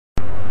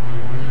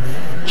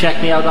Check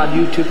me out on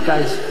YouTube,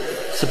 guys.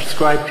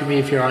 Subscribe to me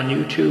if you're on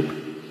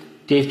YouTube.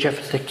 Dave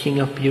Jeffers, the King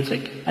of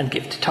Music, and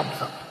give it a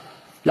thumbs up.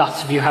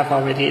 Lots of you have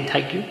already, and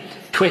thank you.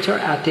 Twitter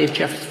at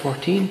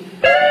DaveJeffers14.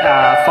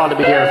 Follow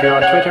me there if you're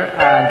on Twitter,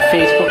 and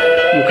Facebook.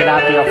 You can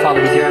add me or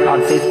follow me there on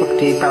Facebook,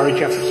 Dave Barry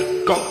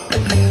Jeffers. Go!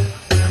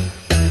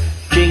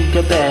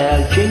 Jingle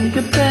bell,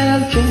 jingle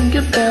bell,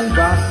 jingle bell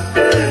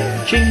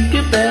rock.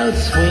 Jingle bell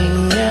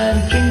swing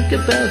and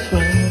jingle bell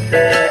swing.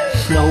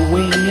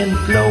 Snowing and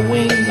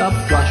blowing up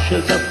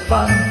rushes of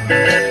fun.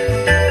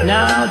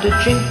 Now the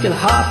jingle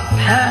hop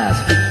has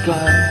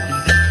begun.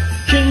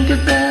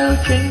 Jingle bell,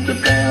 jingle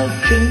bell,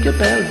 jingle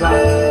bell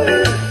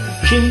rock.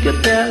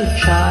 Jingle bell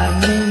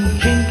chiming,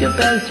 jingle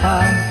bell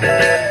time.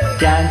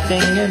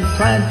 Dancing and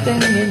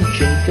prancing in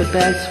Jingle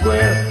Bell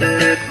Square.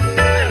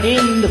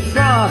 In the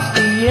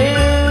frosty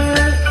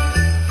air,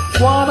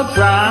 what a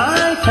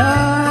bright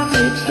time.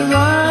 It's the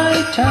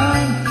right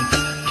time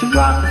to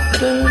rock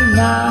the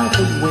night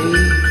away.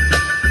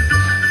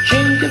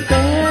 Jingle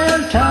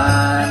bell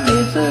time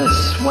is a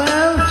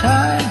swell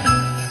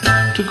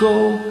time to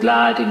go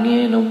gliding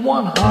in a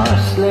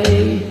one-horse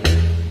sleigh.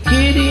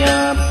 Giddy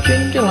up,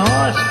 jingle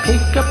horse,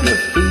 pick up your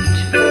feet.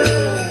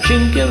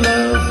 Jingle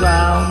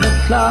around the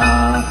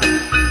clock.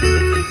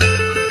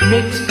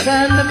 Mix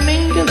and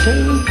mingle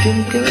to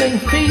jingling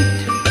feet.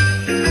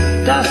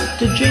 That's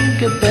the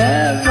Jingle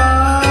Bell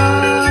rock.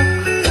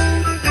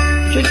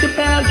 Jingle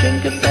bell,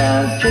 jingle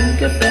bell,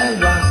 jingle bell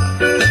rock.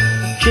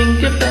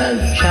 Jingle bell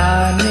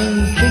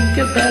chiming,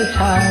 jingle bell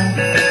time.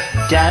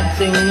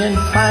 Dancing and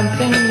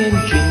prancing in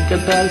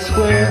Jingle Bell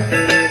Square.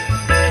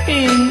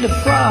 In the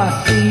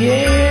frosty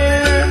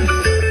air,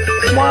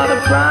 what a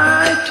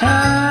bright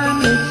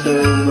time. It's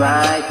the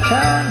right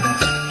time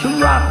to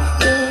rock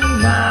the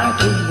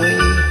night away.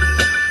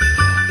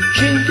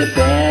 Jingle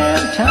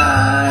bell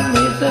time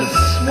is a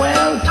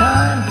swell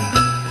time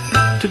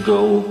to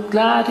go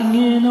gliding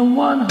in a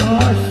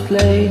one-horse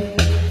sleigh.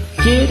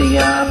 Giddy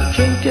up,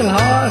 jingle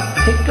horse,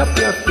 pick up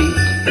your feet.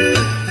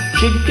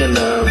 Jiggle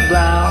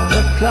around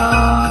the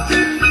clock.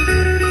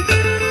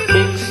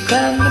 Mix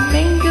and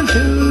mingle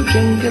to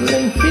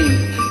jingling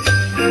feet.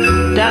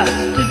 That's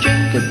the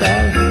Jingle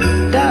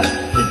Bell, that's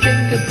the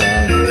Jingle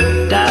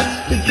Bell,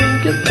 that's the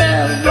Jingle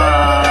Bell rock.